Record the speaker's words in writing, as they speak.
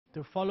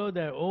to follow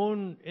their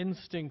own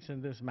instincts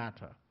in this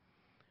matter.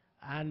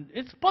 And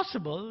it's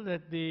possible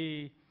that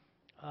the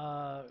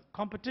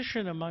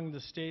competition among the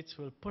states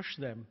will push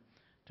them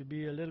to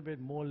be a little bit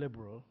more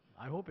liberal.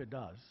 I hope it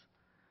does.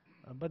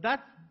 But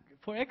that,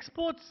 for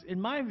exports,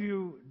 in my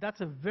view,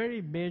 that's a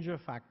very major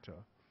factor,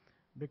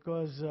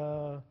 because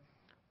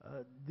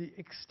the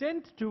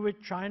extent to which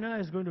China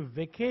is going to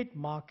vacate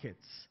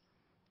markets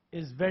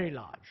is very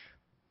large.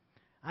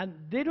 And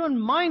they don't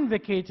mind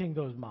vacating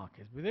those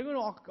markets, but they're going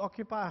to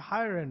occupy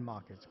higher-end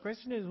markets. The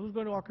question is, who's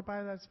going to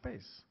occupy that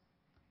space?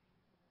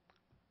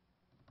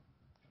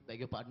 Beg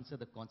your pardon, sir,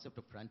 the concept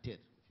of frontier,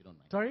 if you don't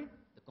mind. Sorry?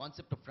 The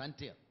concept of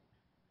frontier.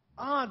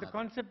 The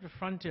concept of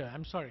frontier,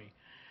 I'm sorry.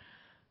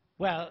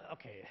 Well,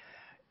 okay.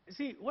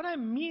 See, what I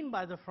mean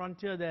by the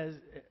frontier there is,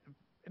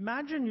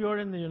 imagine you're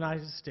in the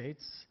United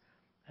States,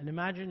 and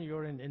imagine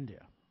you're in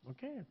India,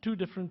 okay? Two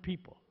different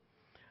people.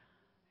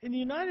 In the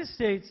United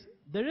States,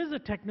 there is a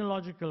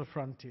technological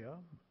frontier,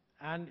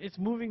 and it's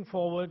moving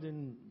forward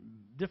in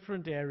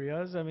different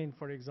areas. I mean,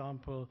 for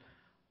example,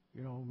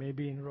 you know,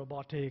 maybe in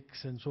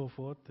robotics and so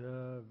forth,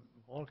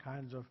 all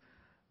kinds of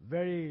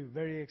very,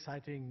 very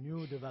exciting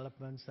new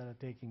developments that are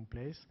taking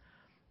place.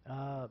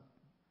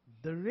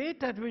 The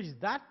rate at which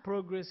that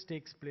progress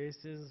takes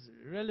place is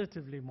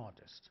relatively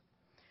modest.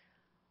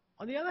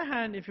 On the other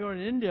hand, if you're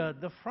in India,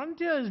 the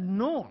frontier is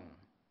known.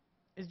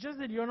 It's just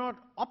that you're not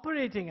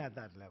operating at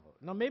that level.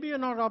 Now, maybe you're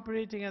not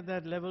operating at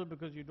that level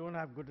because you don't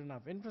have good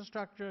enough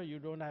infrastructure, you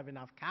don't have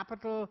enough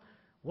capital,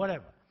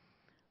 whatever.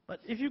 But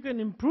if you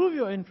can improve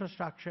your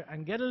infrastructure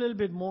and get a little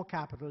bit more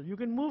capital, you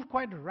can move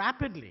quite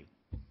rapidly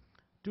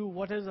to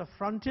what is a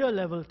frontier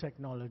level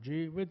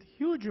technology with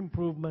huge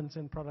improvements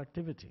in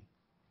productivity.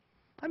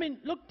 I mean,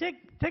 look,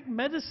 take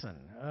medicine.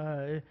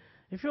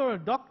 If you're a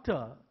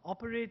doctor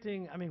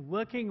operating, I mean,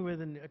 working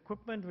with an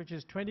equipment which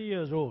is 20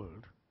 years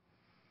old,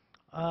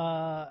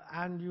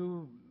 and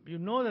you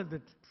know that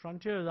the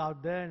frontier is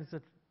out there and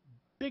that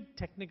big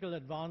technical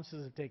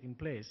advances are taking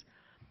place,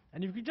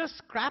 and if you just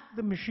scrap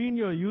the machine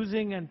you're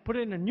using and put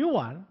in a new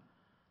one,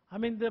 I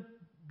mean, the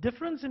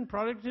difference in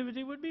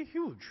productivity would be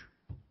huge.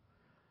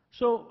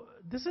 So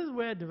this is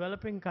where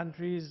developing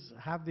countries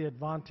have the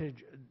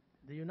advantage.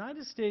 The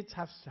United States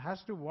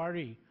has to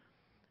worry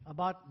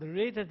about the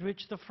rate at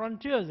which the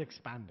frontier is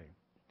expanding.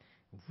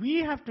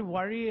 We have to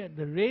worry at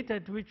the rate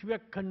at which we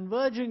are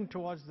converging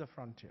towards the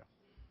frontier.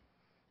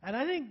 And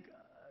I think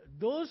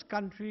those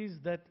countries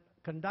that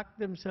conduct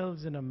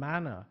themselves in a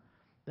manner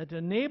that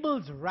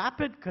enables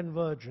rapid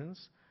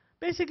convergence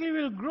basically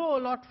will grow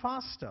a lot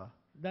faster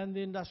than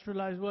the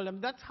industrialized world.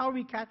 And that's how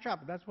we catch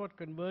up. That's what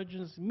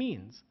convergence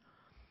means.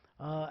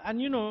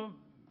 And you know,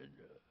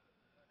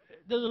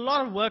 there's a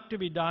lot of work to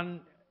be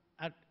done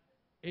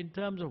in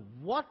terms of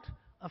what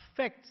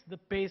affects the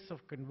pace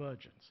of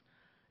convergence.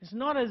 It's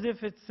not as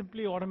if it's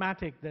simply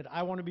automatic that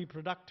I want to be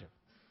productive.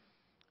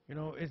 You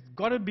know, it's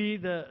got to be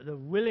the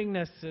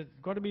willingness, it's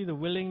got to be the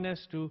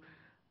willingness to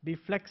be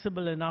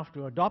flexible enough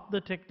to adopt the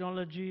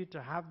technology,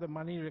 to have the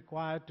money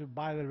required to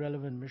buy the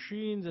relevant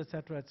machines,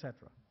 etc., etc.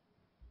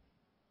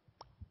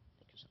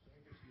 Thank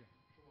you,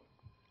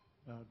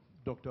 sir.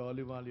 Dr.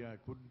 Ahluwalia, I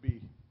couldn't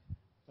be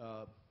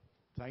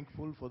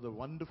thankful for the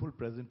wonderful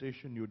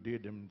presentation you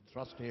did in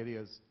thrust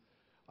areas.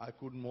 I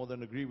couldn't more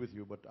than agree with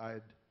you, but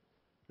I'd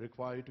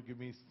require you to give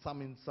me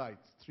some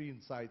insights, 3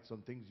 insights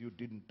on things you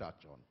didn't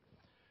touch on.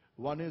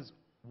 One is,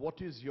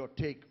 what is your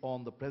take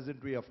on the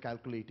present way of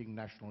calculating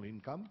national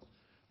income?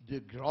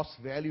 The gross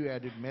value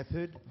added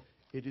method,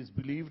 it is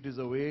believed, is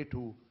a way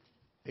to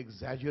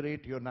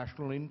exaggerate your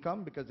national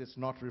income because it's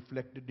not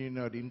reflected in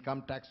your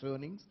income tax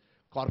earnings,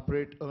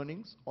 corporate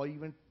earnings, or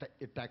even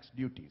tax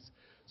duties.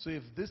 So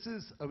if this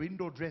is a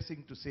window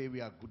dressing to say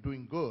we are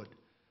doing good,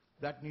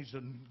 that needs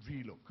a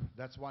relook.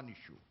 That's one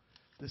issue.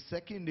 The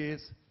second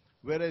is,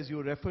 whereas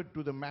you referred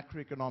to the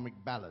macroeconomic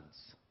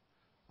balance,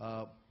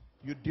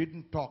 you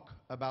didn't talk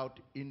about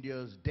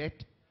India's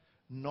debt,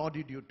 nor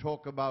did you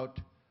talk about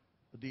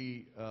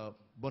the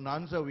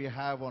bonanza we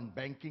have on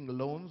banking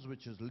loans,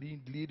 which is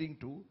leading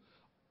to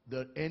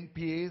the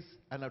NPAs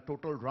and a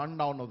total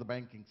rundown of the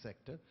banking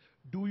sector.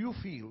 Do you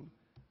feel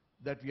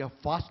that we are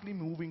fastly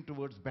moving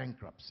towards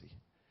bankruptcy?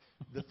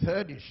 The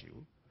third issue,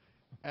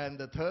 and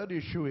the third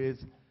issue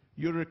is,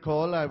 you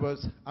recall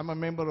I'm a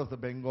member of the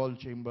Bengal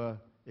Chamber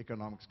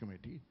Economics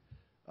Committee.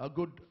 A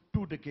good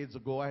 2 decades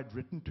ago, I had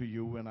written to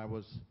you when I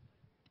was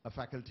a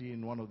faculty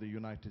in one of the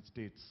United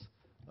States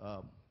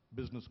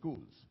business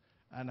schools,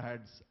 and I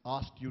had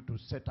asked you to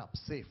set up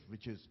SAFE,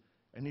 which is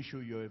an issue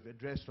you have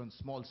addressed on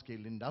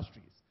small-scale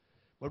industries.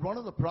 But one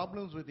of the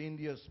problems with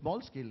India's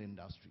small-scale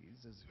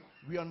industries is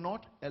we are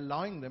not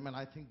allowing them, and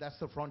I think that's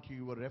the frontier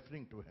you were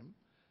referring to him,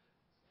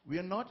 we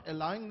are not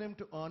allowing them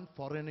to earn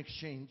foreign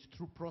exchange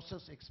through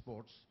process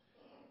exports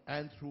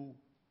and through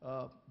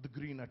the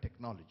greener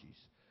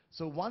technologies.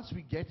 So once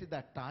we get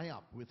that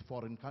tie-up with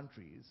foreign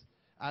countries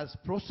as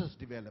process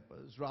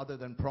developers rather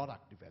than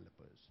product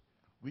developers,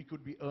 we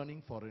could be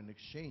earning foreign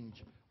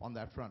exchange on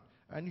that front.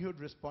 And you had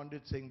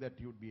responded saying that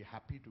you would be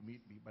happy to meet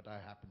me, but I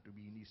happen to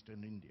be in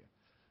Eastern India.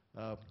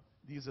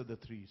 These are the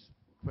three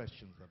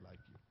questions I'd like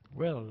you.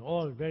 Well,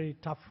 all very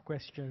tough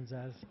questions,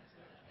 as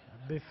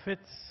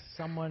befits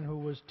someone who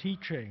was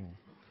teaching.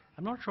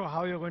 I'm not sure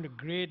how you're going to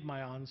grade my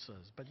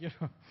answers, but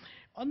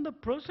on the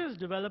process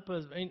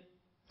developers, I mean,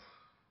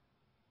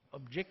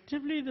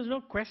 objectively, there's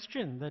no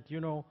question that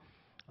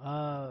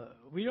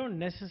we don't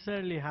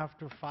necessarily have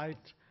to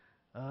fight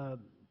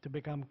to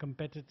become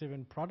competitive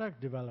in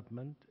product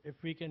development if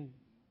we can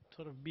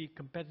sort of be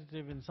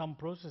competitive in some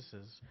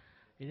processes.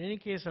 In any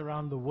case,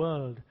 around the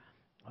world,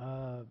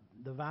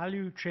 the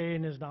value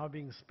chain is now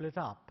being split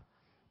up,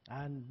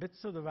 and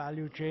bits of the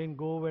value chain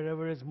go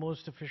wherever it's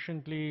most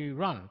efficiently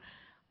run.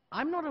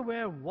 I'm not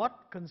aware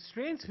what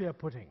constraints we are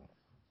putting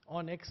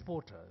on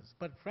exporters,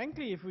 but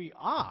frankly, if we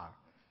are,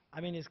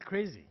 I mean, it's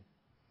crazy.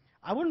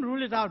 I wouldn't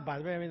rule it out, by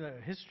the way. I mean,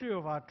 the history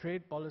of our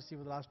trade policy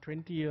for the last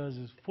 20 years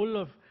is full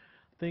of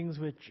things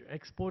which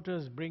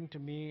exporters bring to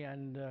me,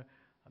 and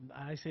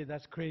I say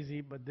that's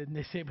crazy, but then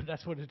they say, but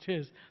that's what it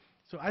is.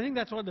 So I think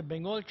that's what the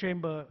Bengal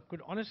chamber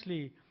could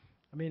honestly,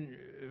 I mean,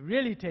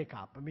 really take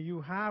up. I mean, you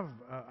have,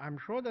 I'm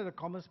sure that the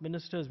commerce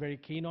minister is very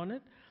keen on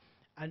it.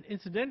 And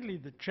incidentally,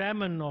 the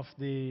chairman of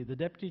the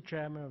deputy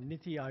chairman of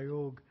Niti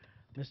Aayog,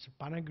 Mr.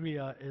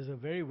 Panagria, is a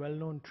very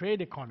well-known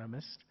trade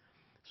economist.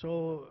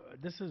 So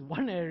this is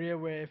one area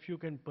where if you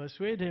can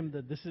persuade him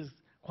that this is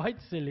quite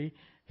silly,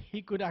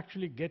 he could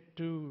actually get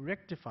to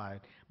rectify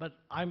it. But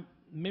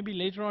maybe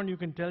later on you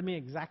can tell me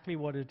exactly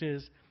what it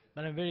is,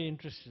 but I'm very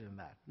interested in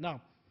that.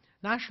 Now,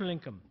 national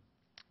income.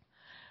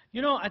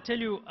 I tell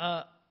you,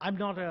 I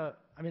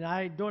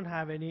don't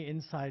have any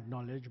inside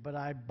knowledge, but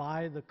I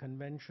buy the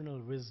conventional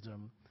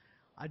wisdom.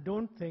 I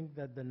don't think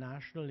that the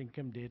national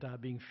income data are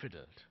being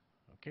fiddled,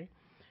 okay?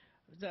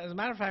 As a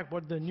matter of fact,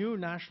 what the new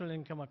national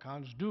income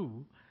accounts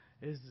do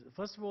is,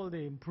 first of all,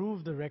 they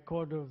improve the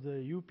record of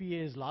the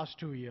UPA's last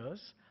 2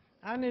 years,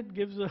 and it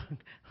gives a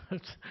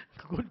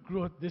good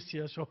growth this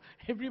year, so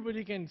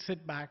everybody can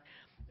sit back.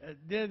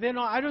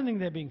 I don't think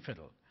they're being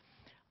fiddled.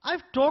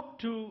 I've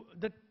talked to,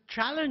 the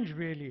challenge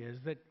really is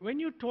that when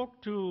you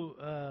talk to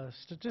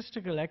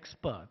statistical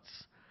experts,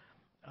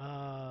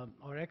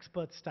 or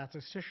expert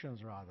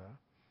statisticians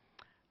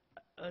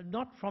rather,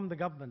 not from the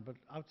government but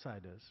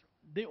outsiders,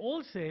 they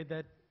all say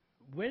that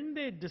when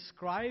they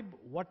describe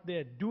what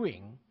they're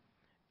doing,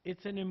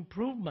 it's an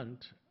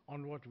improvement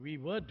on what we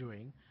were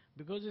doing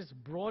because it's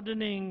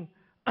broadening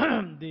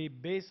the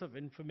base of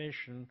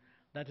information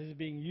that is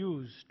being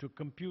used to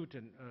compute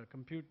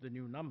the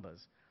new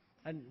numbers.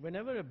 And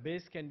whenever a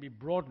base can be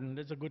broadened,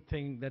 it's a good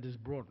thing that is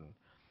broadened.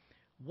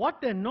 What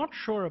they're not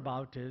sure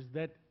about is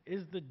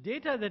the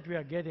data that we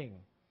are getting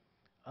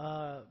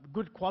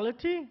good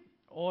quality,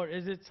 or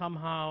is it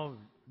somehow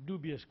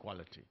dubious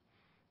quality?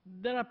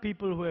 There are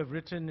people who have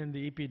written in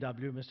the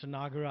EPW, Mr.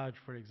 Nagaraj,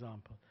 for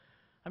example.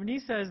 I mean, he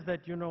says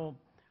that,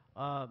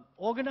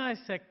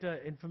 organized sector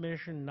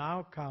information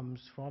now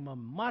comes from a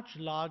much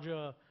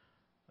larger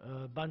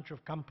bunch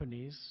of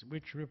companies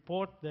which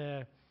report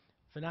their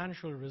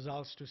financial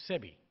results to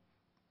SEBI.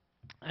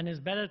 And it's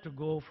better to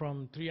go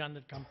from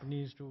 300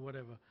 companies to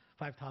whatever,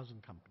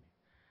 5,000 companies.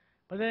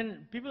 But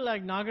then people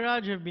like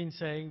Nagaraj have been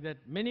saying that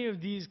many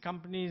of these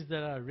companies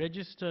that are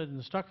registered in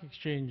the stock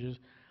exchanges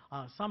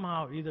are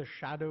somehow either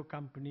shadow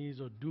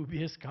companies or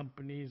dubious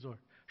companies or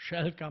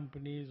shell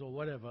companies or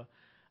whatever,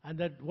 and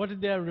that what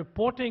they are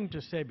reporting to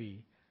SEBI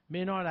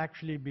may not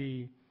actually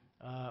be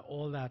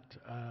all that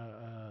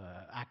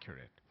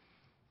accurate.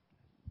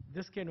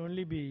 This can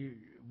only be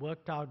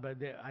worked out by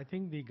I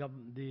think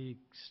the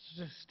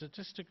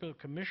Statistical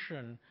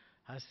Commission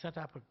has set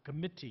up a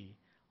committee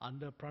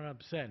under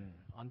Pranab Sen,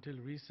 until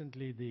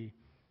recently the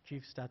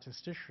chief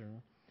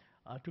statistician,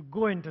 to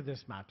go into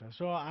this matter.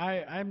 So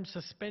I'm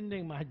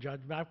suspending my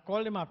judgment. I've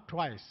called him up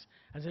twice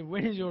and said,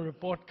 when is your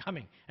report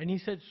coming? And he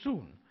said,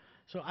 soon.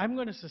 So I'm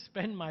going to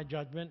suspend my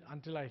judgment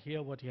until I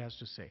hear what he has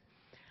to say.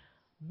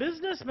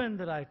 Businessmen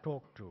that I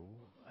talk to,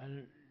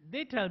 and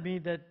they tell me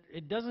that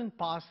it doesn't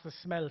pass the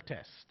smell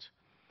test.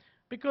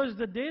 Because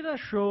the data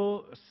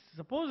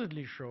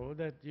supposedly show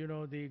that,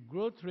 the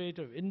growth rate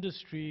of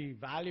industry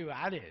value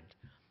added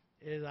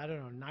is, I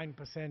don't know,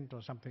 9%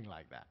 or something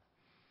like that.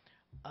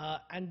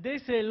 And they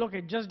say, look,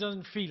 it just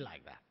doesn't feel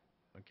like that,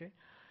 okay?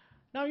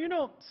 Now,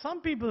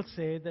 some people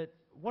say that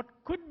what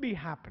could be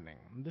happening,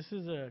 this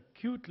is a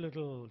cute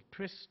little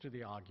twist to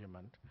the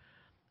argument,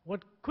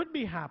 what could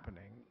be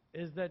happening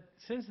is that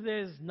since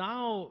there's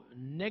now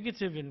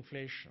negative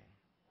inflation,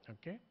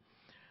 okay?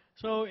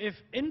 So if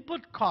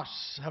input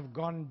costs have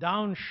gone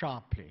down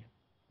sharply,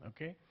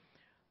 okay,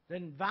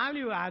 then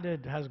value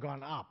added has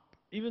gone up,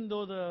 even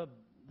though the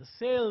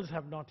sales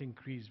have not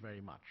increased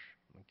very much,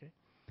 okay?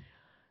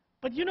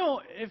 But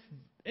if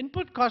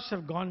input costs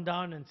have gone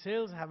down and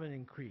sales haven't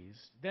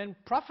increased, then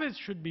profits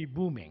should be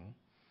booming.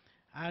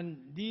 And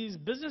these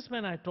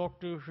businessmen I talk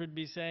to should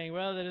be saying,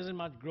 well, there isn't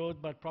much growth,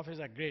 but profits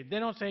are great. They're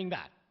not saying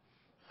that.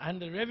 And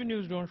the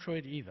revenues don't show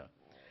it either.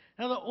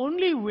 Now, the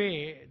only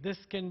way this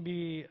can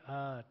be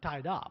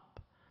tied up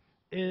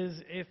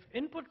is if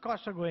input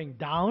costs are going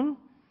down,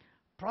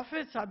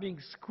 profits are being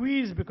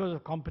squeezed because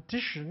of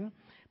competition,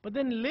 But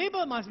then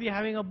labor must be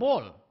having a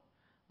ball.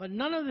 But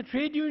none of the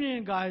trade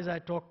union guys I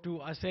talk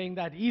to are saying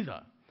that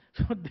either.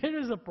 So there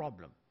is a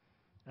problem.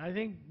 I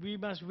think we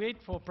must wait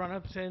for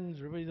Pranab Sen's,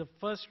 he's the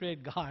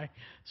first-rate guy,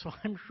 so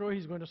I'm sure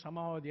he's going to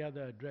somehow or the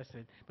other address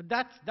it. But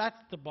that's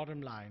the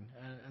bottom line,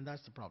 and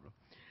that's the problem.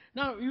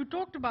 Now, you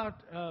talked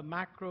about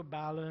macro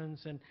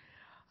balance, and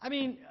I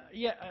mean,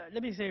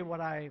 let me say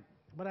what I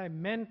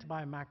meant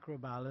by macro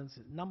balance.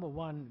 Number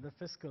one, the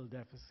fiscal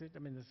deficit, I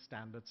mean, the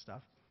standard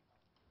stuff.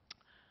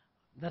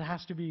 That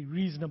has to be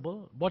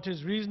reasonable. What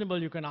is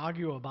reasonable you can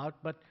argue about,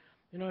 but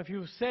you know, if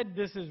you said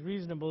this is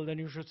reasonable, then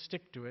you should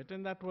stick to it,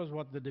 and that was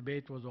what the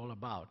debate was all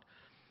about.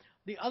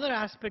 The other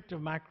aspect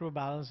of macro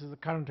balance is the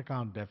current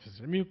account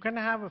deficit. I mean, you can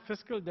have a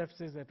fiscal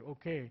deficit that's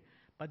okay,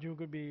 but you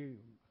could be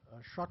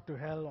shot to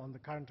hell on the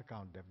current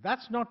account debt.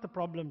 That's not the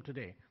problem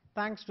today,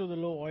 thanks to the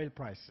low oil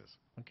prices,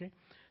 okay?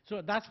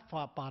 So that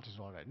part is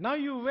all right. Now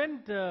you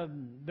went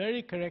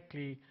very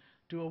correctly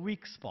to a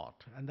weak spot,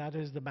 and that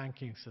is the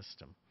banking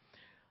system.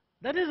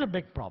 That is a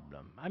big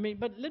problem. I mean,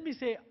 but let me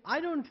say, I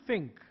don't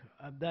think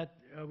that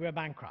we're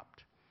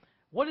bankrupt.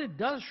 What it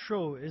does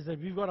show is that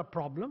we've got a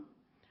problem.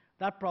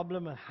 That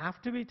problem will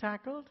have to be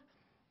tackled.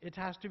 It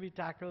has to be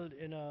tackled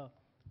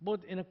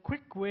both in a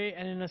quick way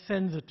and in a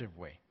sensitive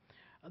way.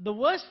 The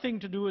worst thing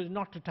to do is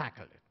not to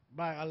tackle it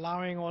by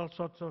allowing all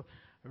sorts of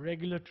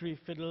regulatory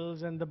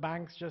fiddles and the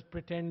banks just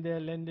pretend they're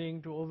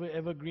lending to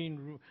evergreen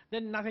rule.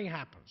 Then nothing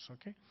happens,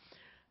 okay?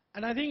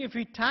 And I think if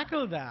we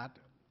tackle that,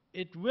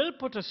 it will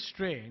put a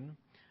strain,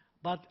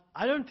 but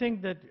I don't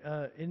think that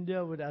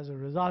India would, as a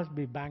result,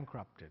 be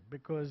bankrupted,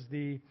 because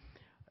the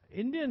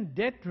Indian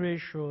debt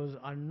ratios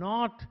are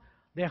not,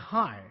 they're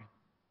high,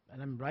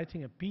 and I'm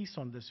writing a piece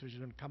on this which is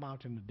going to come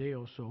out in a day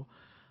or so.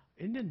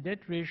 Indian debt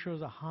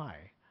ratios are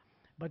high,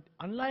 but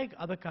unlike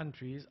other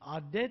countries,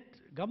 our debt,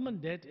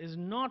 government debt, is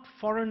not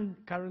foreign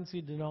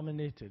currency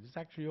denominated. It's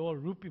actually all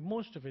rupee,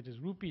 most of it is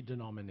rupee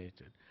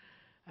denominated.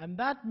 And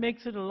that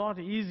makes it a lot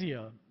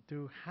easier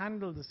to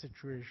handle the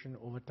situation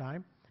over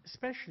time,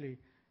 especially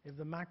if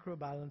the macro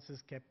balance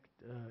is kept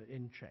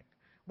in check.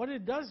 What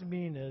it does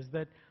mean is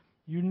that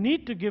you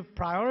need to give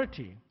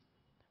priority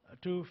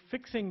to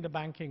fixing the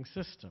banking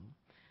system.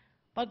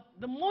 But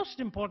the most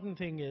important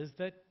thing is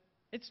that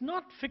it's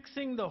not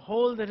fixing the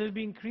hole that has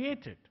been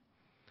created.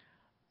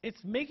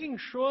 It's making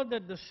sure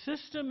that the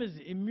system is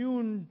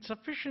immune,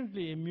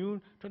 sufficiently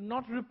immune, to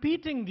not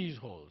repeating these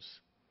holes.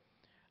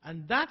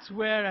 And that's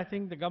where I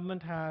think the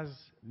government has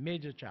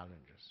major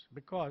challenges,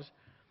 because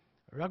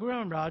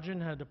Raghuram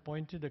Rajan had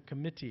appointed a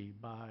committee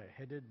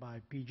headed by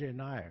P.J.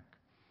 Nayak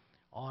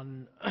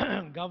on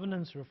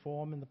governance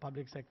reform in the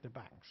public sector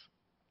banks.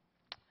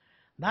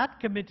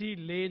 That committee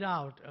laid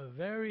out a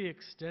very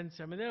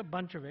extensive, I mean, there are a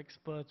bunch of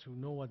experts who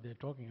know what they're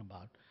talking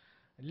about,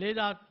 laid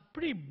out a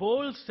pretty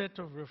bold set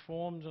of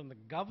reforms on the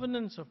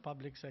governance of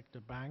public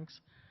sector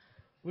banks,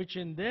 which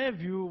in their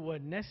view were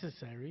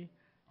necessary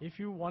if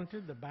you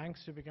wanted the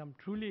banks to become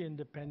truly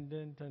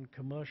independent and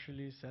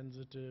commercially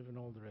sensitive and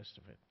all the rest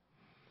of it.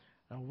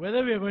 Now,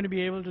 whether we are going to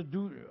be able to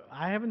do,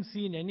 I haven't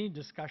seen any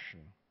discussion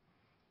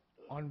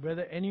on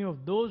whether any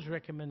of those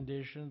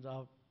recommendations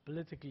are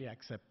politically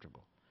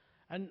acceptable.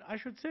 And I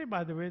should say,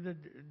 by the way, that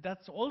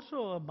that's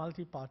also a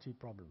multi-party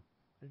problem.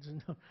 It's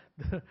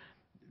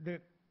the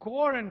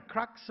core and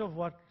crux of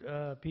what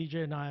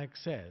P.J. Nayak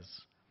says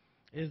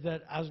is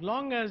that as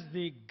long as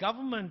the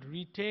government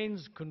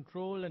retains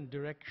control and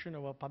direction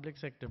over public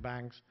sector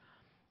banks,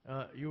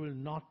 you will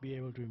not be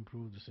able to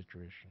improve the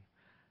situation.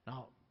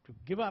 Now, to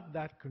give up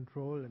that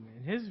control, and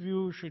in his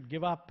view, should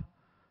give up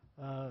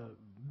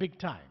big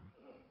time.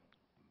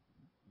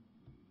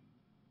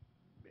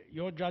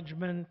 Your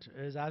judgment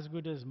is as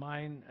good as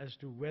mine as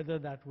to whether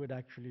that would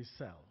actually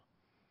sell.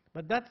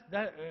 But that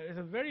is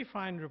a very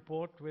fine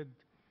report with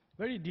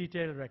very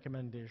detailed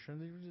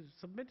recommendations. It was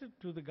submitted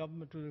to the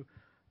government, to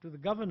the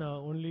governor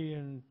only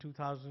in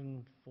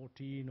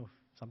 2014 or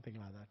something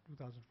like that,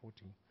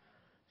 2014.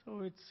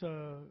 So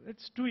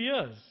it's 2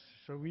 years,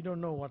 so we don't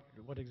know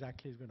what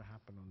exactly is going to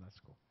happen on that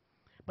score.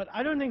 But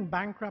I don't think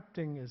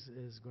bankrupting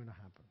is going to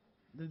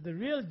happen. The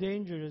real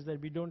danger is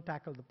that we don't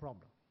tackle the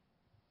problem.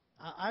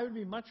 I would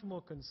be much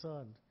more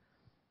concerned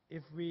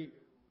if we...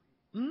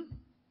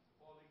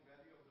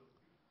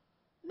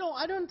 No,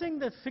 I don't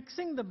think that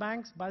fixing the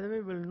banks, by the way,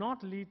 will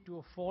not lead to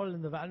a fall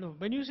in the value.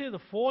 When you say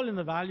the fall in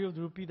the value of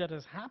the rupee that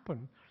has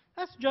happened,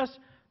 that's just,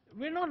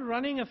 we're not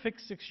running a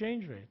fixed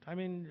exchange rate. I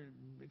mean,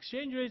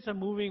 exchange rates are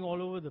moving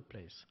all over the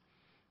place.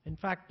 In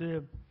fact,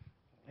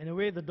 in a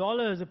way, the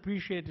dollar has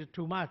appreciated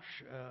too much.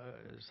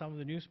 Some of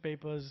the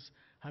newspapers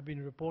have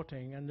been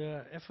reporting, and there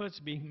are efforts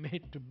being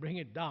made to bring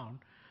it down.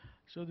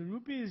 So the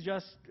rupee is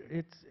just,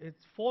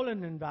 it's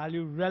fallen in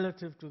value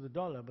relative to the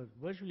dollar, but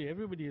virtually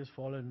everybody has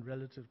fallen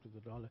relative to the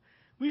dollar.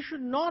 We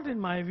should not, in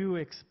my view,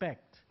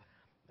 expect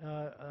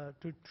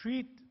to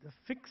treat the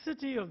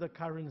fixity of the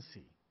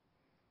currency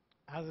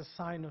as a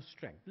sign of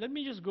strength. Let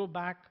me just go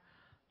back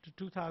to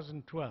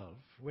 2012,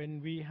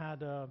 when we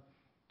had a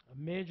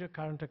major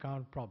current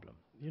account problem.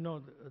 You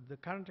know, the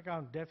current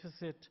account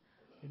deficit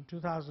in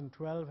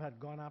 2012 had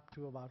gone up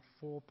to about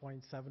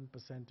 4.7%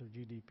 of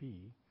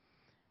GDP,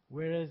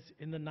 whereas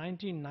in the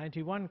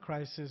 1991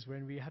 crisis,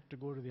 when we had to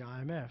go to the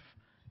IMF,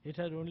 it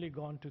had only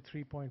gone to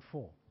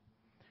 3.4.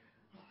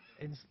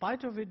 In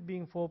spite of it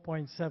being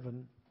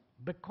 4.7,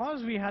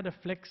 because we had a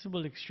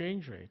flexible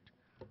exchange rate,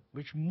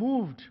 which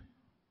moved,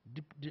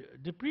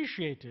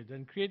 depreciated,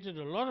 and created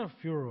a lot of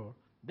furor,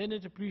 then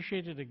it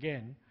appreciated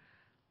again,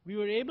 we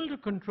were able to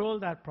control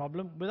that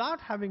problem without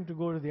having to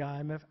go to the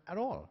IMF at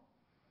all.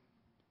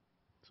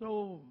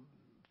 So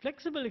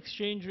flexible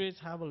exchange rates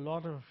have a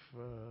lot of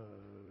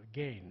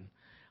gain.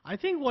 I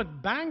think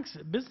what banks,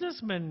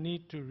 businessmen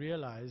need to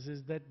realize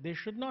is that they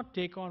should not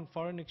take on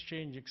foreign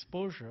exchange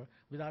exposure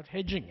without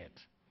hedging it.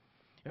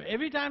 You know,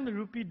 every time the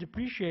rupee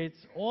depreciates,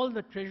 all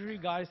the treasury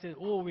guys say,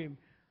 oh, we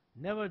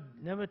never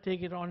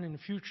take it on in the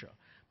future.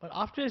 But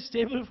after it's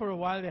stable for a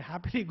while, they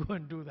happily go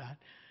and do that.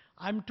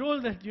 I'm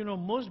told that, you know,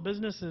 most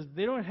businesses,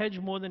 they don't hedge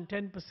more than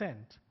 10%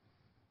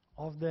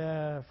 of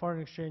their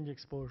foreign exchange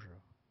exposure,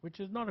 which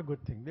is not a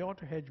good thing. They ought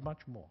to hedge much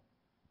more.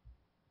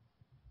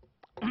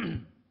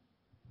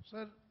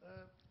 Sir,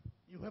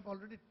 you have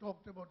already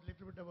talked about a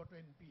little bit about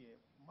NPA.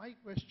 My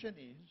question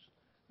is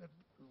that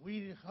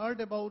we heard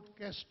about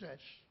cash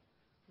stash.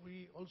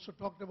 We also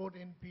talked about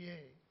NPA,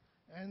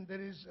 and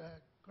there is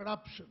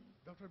corruption.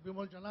 Dr.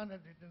 Bimal Jalan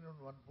had written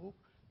in one book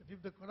that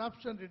if the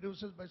corruption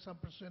reduces by some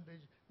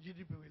percentage,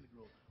 GDP will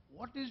grow.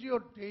 What is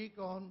your take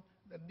on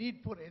the need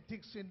for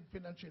ethics in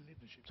financial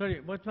leadership?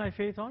 Sorry, what's my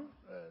faith on?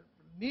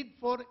 Need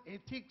for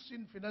ethics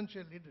in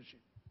financial leadership.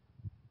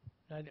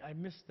 I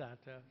missed that.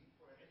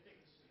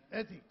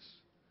 Ethics.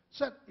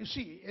 Sir, you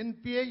see,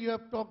 NPA you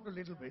have talked a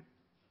little bit.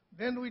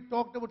 Then we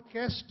talked about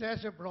cash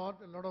stash abroad,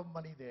 a lot of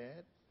money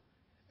there.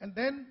 And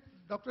then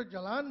Dr.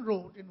 Jalan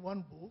wrote in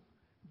one book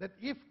that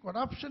if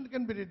corruption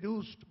can be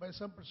reduced by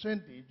some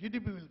percentage,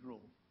 GDP will grow.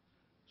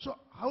 So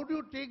how do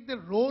you take the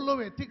role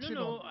of ethics in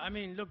all this? I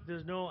mean, look,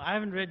 I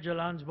haven't read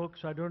Jalan's book,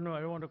 so I don't know.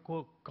 I don't want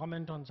to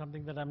comment on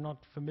something that I'm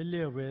not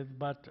familiar with.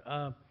 But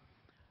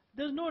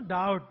there's no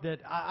doubt that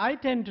I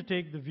tend to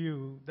take the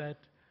view that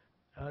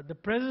the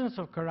presence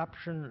of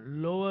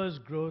corruption lowers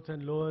growth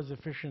and lowers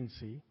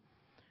efficiency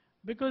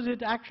because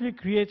it actually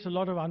creates a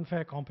lot of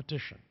unfair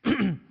competition.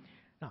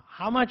 Now,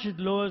 how much it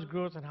lowers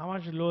growth and how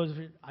much it lowers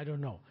efficiency, I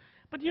don't know.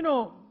 But, you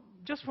know,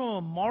 just from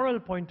a moral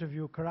point of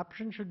view,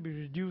 corruption should be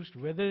reduced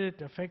whether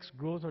it affects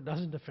growth or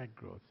doesn't affect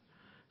growth.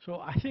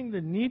 So I think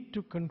the need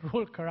to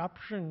control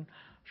corruption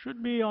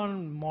should be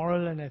on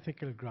moral and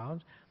ethical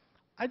grounds.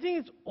 I think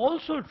it's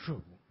also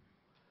true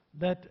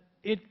that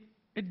it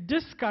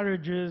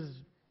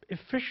discourages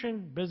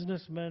efficient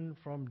businessmen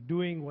from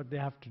doing what they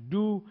have to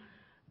do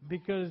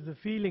because the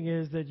feeling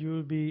is that you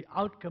will be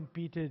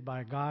outcompeted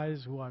by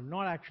guys who are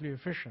not actually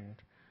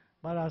efficient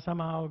but are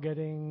somehow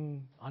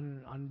getting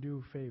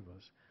undue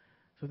favors.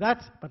 So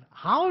but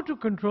how to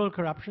control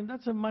corruption,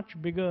 that's a much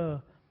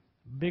bigger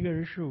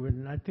issue,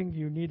 and I think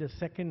you need a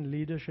second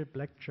leadership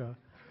lecture.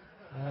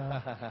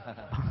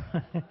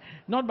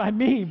 Not by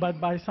me, but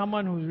by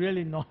someone who's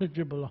really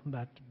knowledgeable on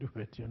that to do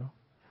it, you know.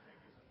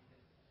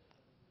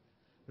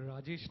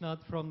 Rajesh Nath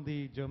from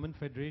the German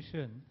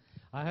Federation.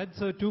 I had,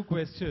 sir, two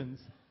questions.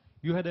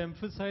 You had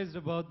emphasized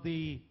about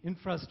the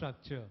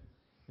infrastructure.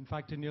 In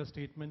fact, in your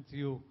statements,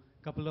 you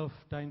a couple of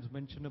times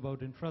mentioned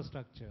about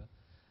infrastructure.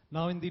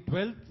 Now, in the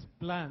 12th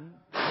plan,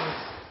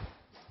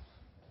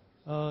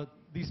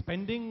 the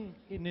spending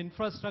in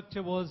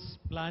infrastructure was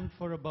planned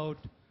for about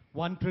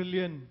 $1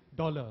 trillion,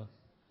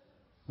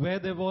 where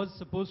there was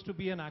supposed to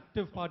be an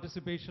active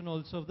participation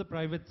also of the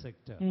private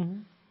sector. Mm-hmm.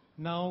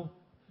 Now,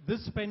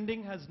 this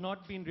spending has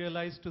not been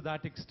realized to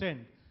that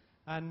extent,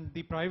 and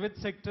the private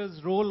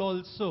sector's role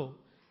also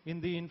in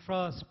the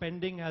infra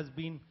spending has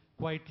been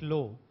quite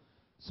low.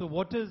 So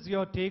what is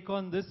your take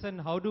on this,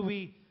 and how do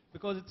we,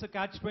 because it's a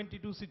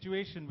catch-22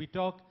 situation, we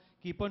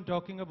keep on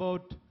talking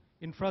about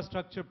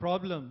infrastructure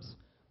problems,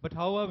 but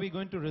how are we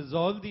going to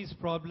resolve these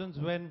problems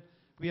when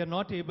we are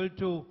not able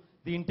to,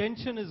 the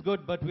intention is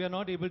good, but we are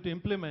not able to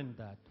implement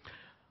that?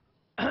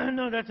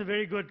 No, that's a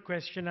very good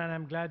question, and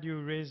I'm glad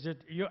you raised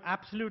it. You're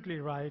absolutely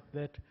right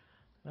that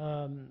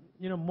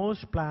you know,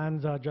 most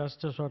plans are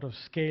just a sort of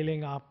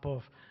scaling up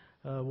of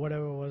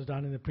whatever was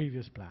done in the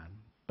previous plan.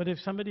 But if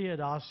somebody had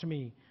asked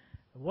me,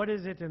 what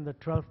is it in the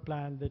 12th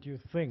plan that you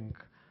think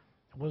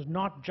was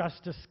not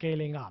just a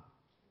scaling up?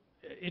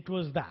 It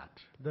was that.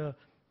 The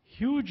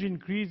huge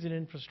increase in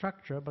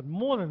infrastructure, but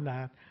more than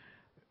that,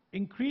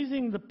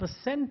 increasing the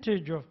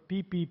percentage of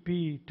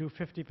PPP to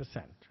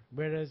 50%,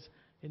 whereas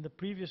in the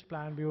previous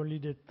plan we only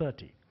did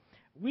 30.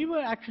 We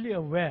were actually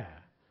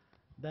aware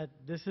that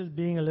this is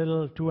being a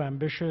little too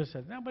ambitious,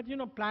 but you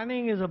know,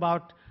 planning is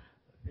about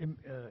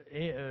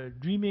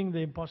dreaming the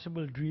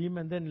impossible dream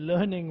and then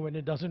learning when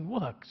it doesn't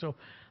work. So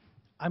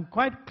I'm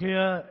quite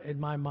clear in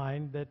my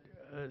mind that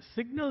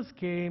signals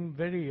came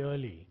very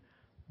early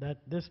that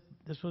this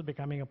was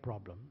becoming a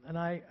problem. And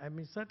I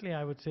mean, certainly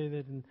I would say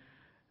that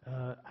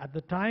at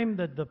the time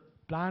that the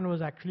plan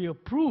was actually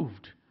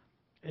approved,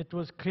 it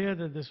was clear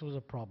that this was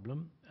a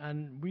problem.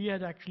 And we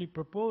had actually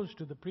proposed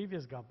to the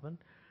previous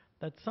government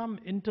that some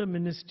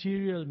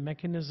interministerial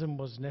mechanism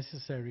was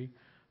necessary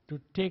to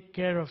take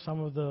care of some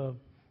of the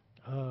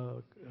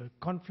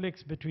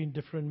conflicts between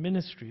different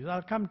ministries.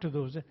 I'll come to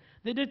those.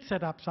 They did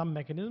set up some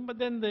mechanism, but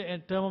then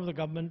the term of the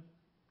government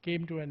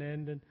came to an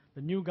end and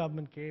the new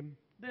government came.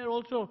 They're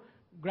also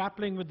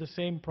grappling with the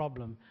same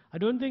problem. I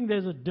don't think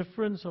there's a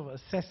difference of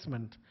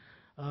assessment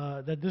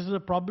that this is a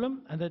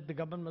problem and that the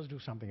government must do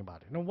something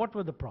about it. Now, what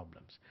were the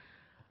problems?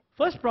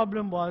 First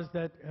problem was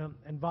that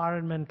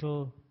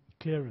environmental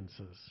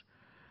clearances.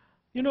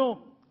 You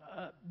know,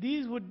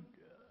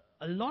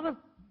 a lot of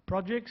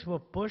projects were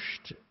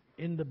pushed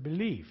in the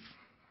belief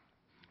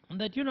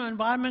that, you know,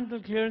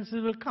 environmental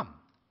clearances will come.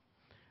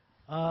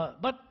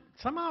 But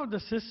somehow the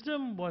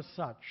system was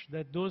such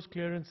that those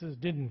clearances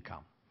didn't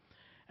come.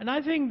 And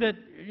I think that,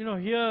 you know,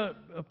 here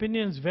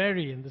opinions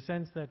vary in the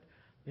sense that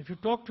if you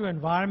talk to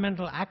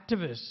environmental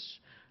activists,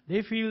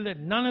 they feel that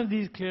none of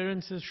these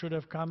clearances should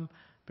have come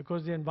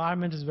because the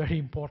environment is very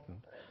important.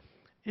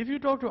 If you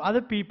talk to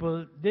other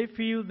people, they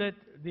feel that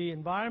the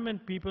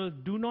environment people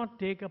do not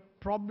take a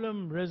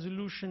problem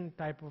resolution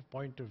type of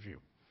point of view.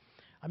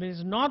 I mean,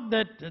 it's not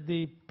that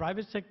the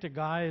private sector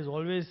guy is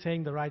always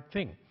saying the right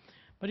thing.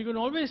 But you can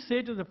always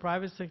say to the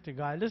private sector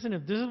guy, listen,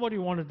 if this is what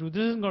you want to do,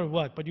 this isn't going to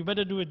work, but you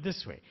better do it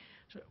this way.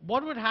 So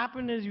what would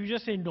happen is you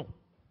just say no.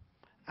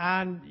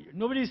 And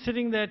nobody's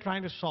sitting there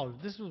trying to solve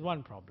it. This was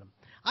one problem.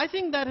 I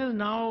think that has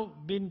now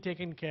been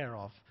taken care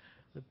of.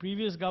 The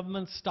previous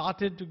government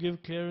started to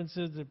give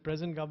clearances, the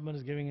present government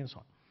is giving and so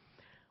on.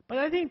 But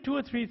I think 2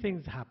 or 3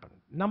 things happened.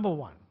 Number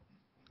one,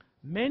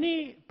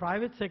 many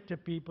private sector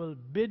people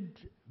bid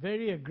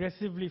very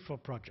aggressively for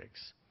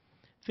projects,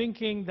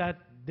 thinking that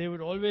they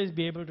would always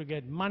be able to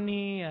get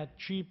money at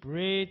cheap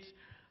rates,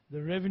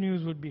 the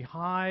revenues would be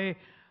high.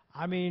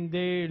 I mean,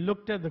 they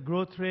looked at the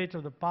growth rate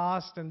of the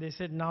past and they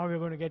said, now we're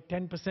going to get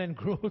 10%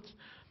 growth.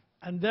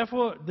 And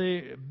therefore,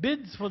 the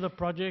bids for the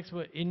projects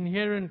were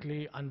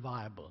inherently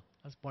unviable.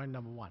 That's point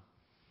number one.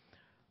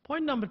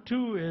 Point number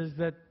 2 is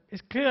that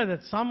it's clear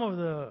that some of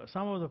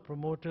the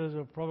promoters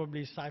were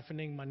probably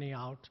siphoning money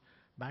out.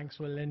 Banks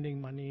were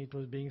lending money, it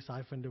was being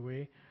siphoned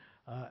away.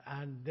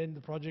 And then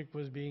the project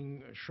was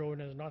being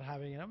shown as not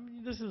having, I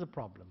mean, this is a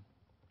problem.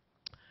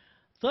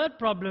 Third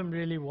problem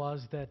really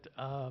was that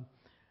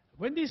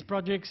when these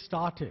projects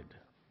started,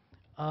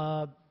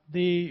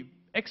 the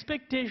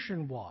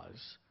expectation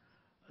was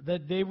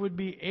that they would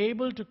be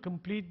able to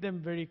complete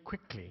them very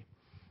quickly.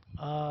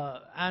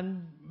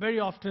 And very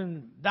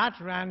often that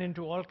ran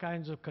into all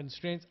kinds of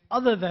constraints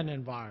other than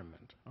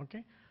environment.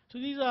 Okay? So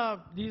these are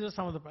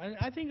some of the,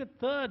 I think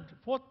a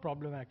fourth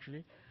problem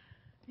actually,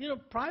 you know,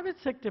 private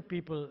sector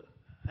people,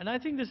 and I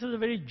think this is a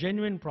very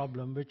genuine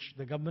problem which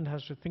the government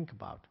has to think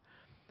about.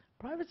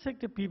 Private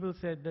sector people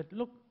said that,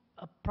 look,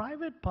 a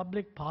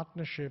private-public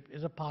partnership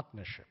is a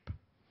partnership.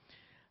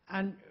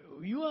 And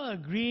you are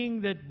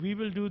agreeing that we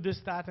will do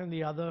this, that, and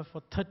the other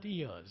for 30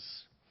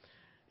 years.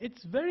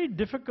 It's very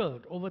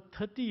difficult over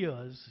 30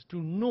 years to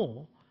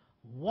know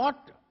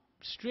what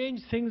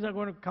strange things are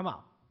going to come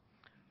up.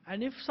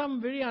 And if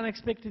some very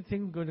unexpected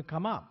thing is going to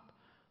come up,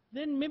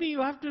 then maybe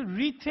you have to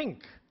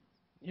rethink,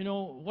 you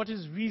know, what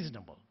is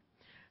reasonable.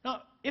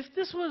 Now, if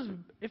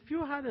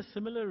you had a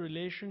similar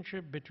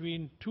relationship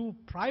between 2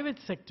 private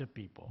sector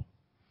people,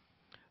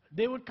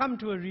 they would come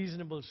to a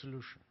reasonable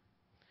solution.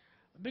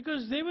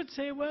 Because they would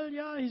say, well,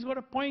 yeah, he's got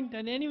a point,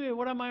 and anyway,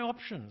 what are my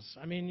options?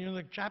 I mean, you know,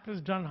 the chap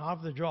has done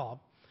half the job.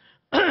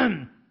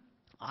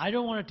 I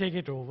don't want to take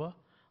it over.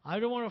 I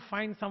don't want to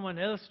find someone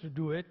else to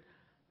do it.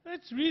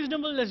 It's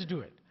reasonable, let's do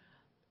it.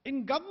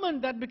 In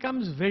government, that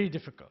becomes very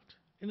difficult,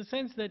 in the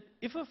sense that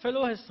if a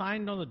fellow has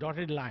signed on the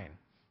dotted line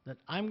that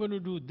I'm going to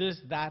do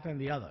this, that,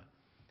 and the other,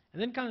 and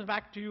then comes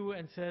back to you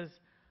and says,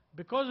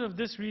 because of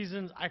this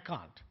reasons, I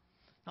can't.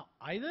 Now,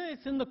 either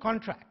it's in the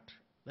contract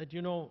that,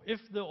 you know, if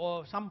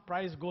some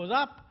price goes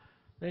up,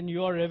 then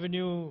your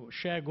revenue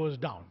share goes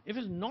down. If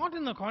it's not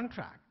in the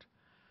contract,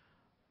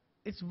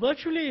 it's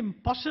virtually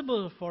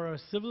impossible for a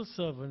civil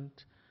servant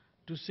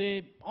to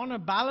say, on a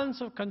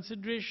balance of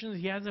considerations,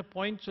 he has a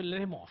point, so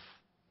let him off.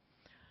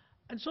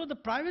 And so the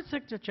private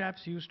sector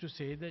chaps used to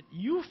say that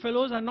you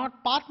fellows are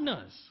not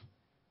partners.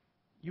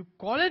 You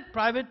call it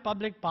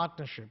private-public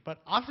partnership, but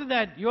after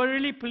that, you're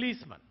really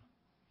policemen.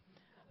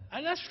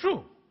 And that's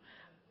true.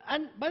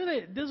 And by the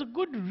way, there's a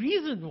good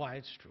reason why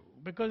it's true,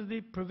 because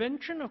the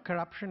Prevention of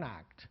Corruption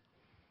Act,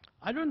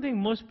 I don't think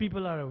most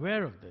people are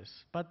aware of this,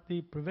 but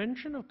the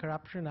Prevention of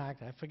Corruption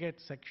Act, I forget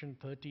section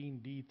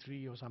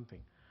 13D3 or something,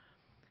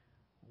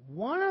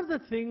 one of the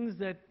things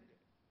that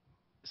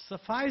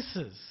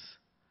suffices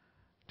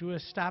to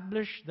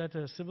establish that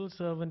a civil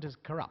servant is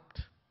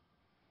corrupt,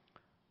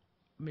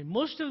 I mean,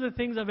 most of the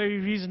things are very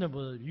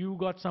reasonable. You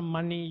got some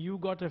money, you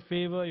got a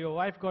favor, your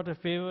wife got a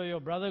favor, your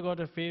brother got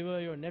a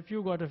favor, your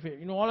nephew got a favor.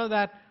 You know, all of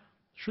that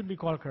should be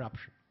called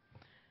corruption.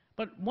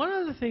 But one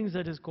of the things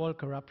that is called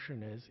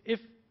corruption is if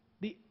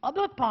the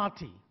other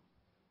party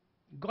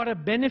got a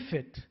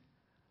benefit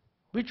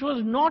which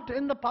was not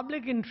in the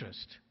public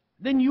interest,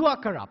 then you are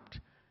corrupt,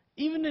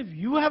 even if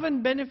you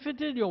haven't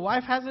benefited, your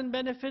wife hasn't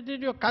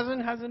benefited, your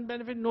cousin hasn't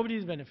benefited,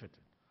 nobody's benefited.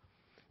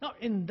 Now,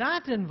 in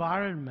that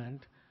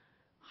environment,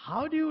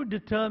 how do you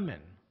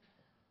determine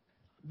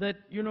that,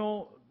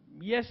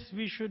 yes,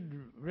 we should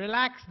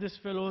relax this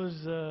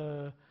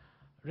fellow's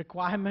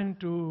requirement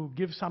to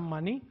give some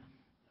money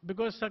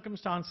because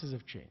circumstances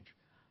have changed?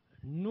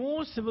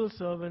 No civil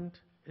servant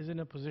is in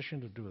a position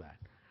to do that.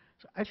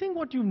 So I think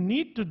what you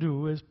need to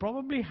do is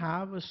probably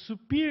have a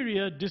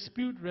superior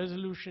dispute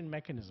resolution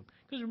mechanism.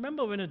 Because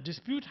remember, when a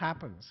dispute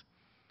happens,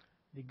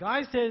 the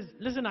guy says,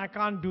 listen, I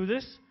can't do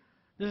this.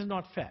 This is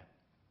not fair.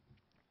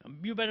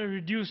 You better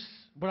reduce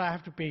what I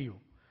have to pay you.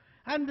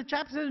 And the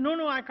chap says,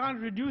 no, I can't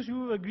reduce.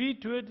 You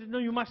agreed to it. No,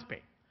 you must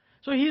pay.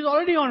 So he's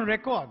already on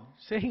record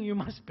saying you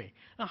must pay.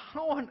 Now,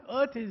 how on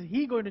earth is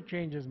he going to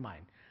change his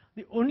mind?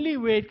 The only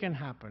way it can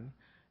happen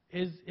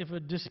is if a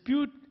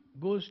dispute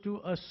goes to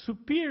a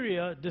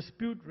superior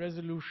dispute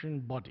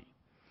resolution body.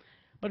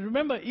 But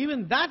remember,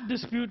 even that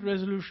dispute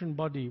resolution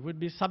body would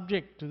be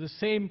subject to the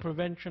same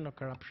Prevention of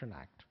Corruption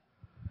Act.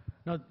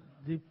 Now,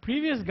 the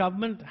previous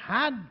government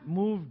had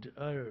moved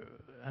an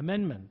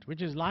amendment,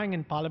 which is lying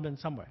in Parliament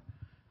somewhere.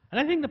 And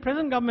I think the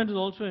present government is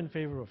also in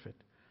favor of it,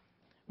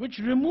 which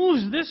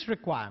removes this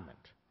requirement.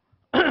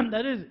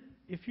 That is,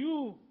 if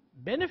you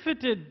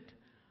benefited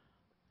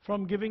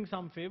from giving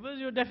some favors,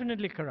 you're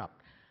definitely corrupt.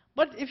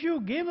 But if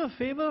you gave a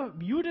favor,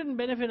 you didn't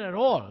benefit at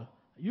all,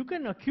 you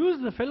can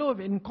accuse the fellow of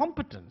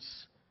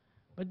incompetence,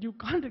 but you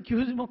can't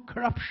accuse him of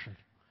corruption.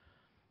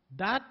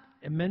 That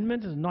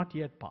amendment is not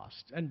yet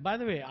passed. And by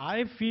the way,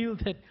 I feel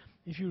that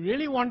if you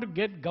really want to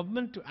get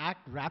government to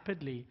act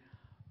rapidly,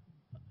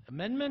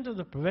 amendment of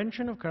the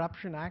Prevention of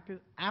Corruption Act is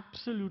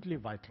absolutely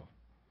vital.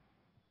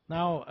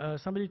 Now,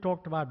 somebody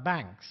talked about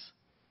banks.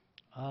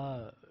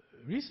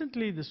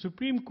 Recently, the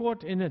Supreme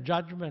Court in a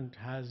judgment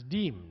has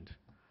deemed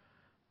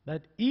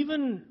that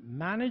even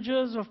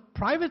managers of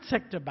private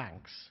sector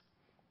banks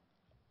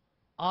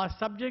are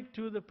subject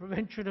to the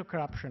Prevention of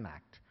Corruption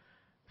Act.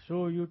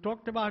 So you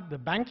talked about the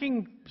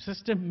banking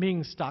system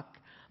being stuck.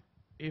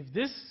 If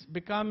this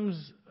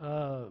becomes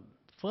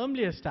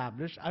firmly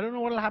established, I don't know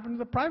what will happen to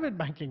the private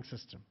banking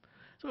system.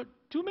 So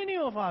too many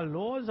of our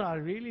laws are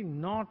really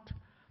not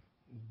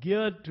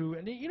geared to,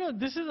 and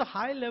this is a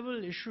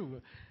high-level issue.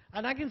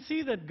 And I can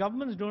see that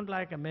governments don't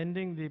like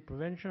amending the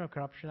Prevention of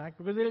Corruption Act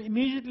because they'll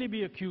immediately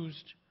be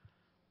accused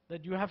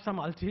that you have some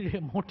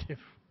ulterior motive.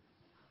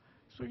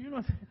 So,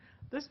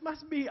 this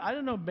must be, I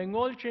don't know,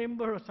 Bengal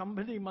chamber or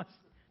somebody must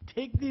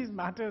take these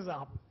matters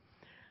up.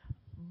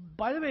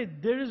 By the way,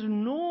 there's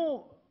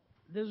no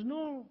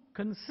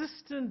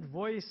consistent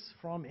voice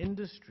from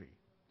industry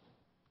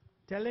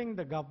telling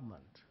the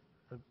government,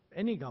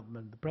 any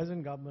government, the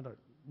present government, or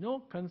no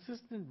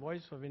consistent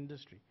voice of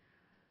industry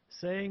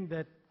saying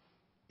that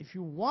if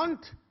you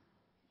want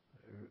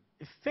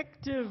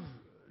effective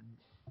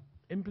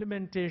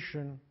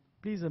implementation,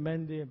 please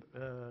amend the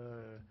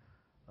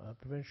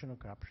Prevention of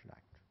Corruption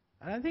Act.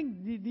 And I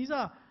think these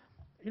are,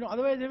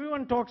 otherwise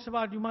everyone talks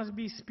about you must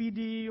be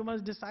speedy, you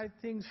must decide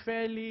things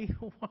fairly,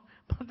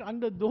 but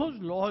under those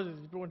laws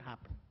it won't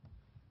happen.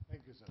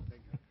 Thank you, sir.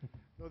 Thank you.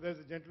 No, there's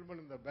a gentleman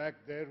in the back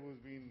there who's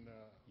been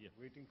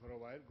waiting for a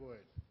while. Go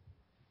ahead.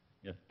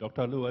 Yeah,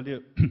 Dr. Ahluwalia.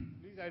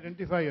 Please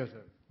identify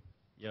yourself.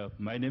 Yeah,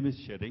 my name is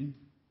Shering.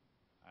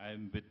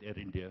 I'm with Air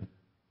India.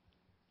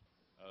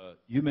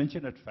 You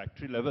mentioned at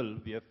factory level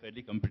we are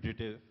fairly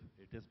competitive.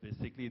 It is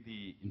basically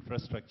the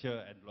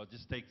infrastructure and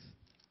logistics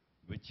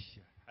which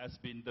has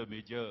been the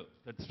major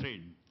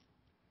constraint.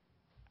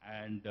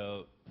 And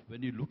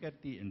when you look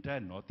at the entire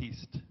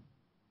Northeast,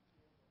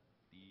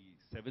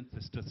 the 7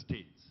 sister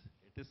states,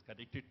 it is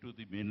connected to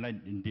the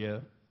mainland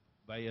India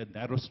by a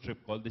narrow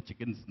strip called the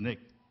Chicken's Neck,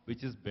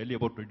 which is barely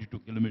about 22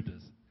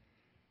 kilometers.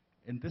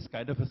 In this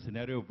kind of a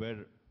scenario where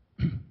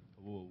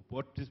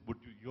would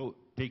you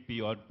take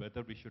beyond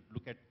whether we should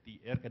look at the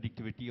air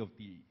connectivity of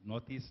the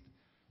Northeast?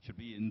 Should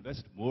we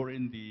invest more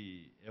in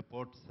the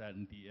airports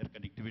and the air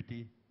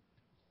connectivity,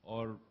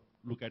 or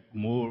look at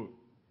more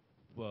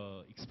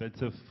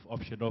expensive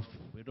option of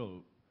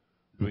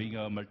doing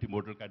a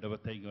multimodal kind of a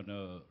thing on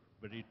a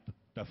very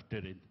tough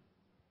terrain?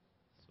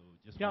 So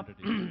just wanted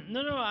to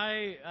No,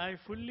 I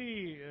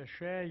fully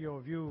share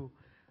your view.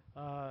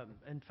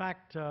 In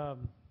fact,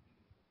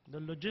 the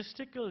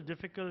logistical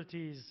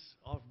difficulties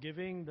of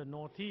giving the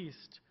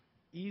Northeast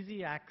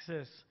easy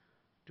access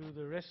to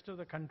the rest of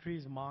the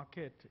country's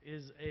market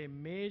is a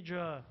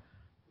major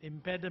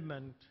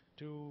impediment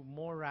to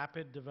more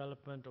rapid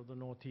development of the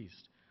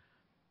Northeast.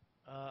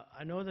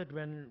 I know that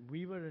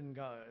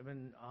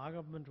when our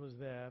government was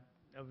there,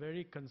 a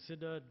very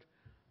considered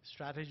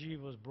strategy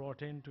was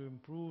brought in to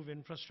improve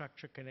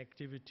infrastructure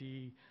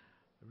connectivity,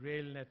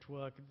 rail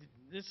network.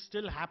 This is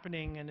still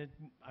happening, and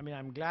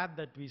I'm glad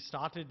that we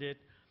started it.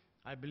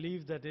 I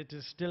believe that it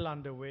is still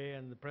underway,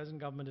 and the present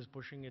government is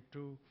pushing it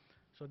too.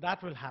 So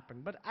that will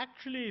happen. But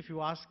actually, if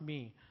you ask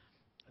me,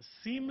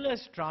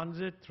 seamless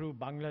transit through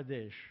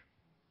Bangladesh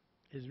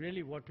is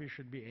really what we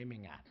should be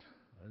aiming at.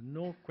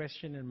 No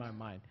question in my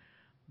mind.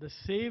 The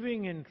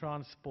saving in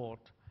transport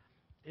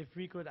if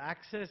we could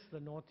access the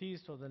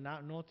northeast, or the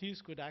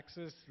northeast could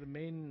access the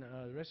main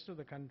rest of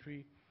the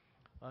country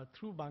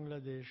through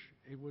Bangladesh,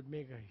 it would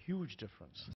make a huge difference.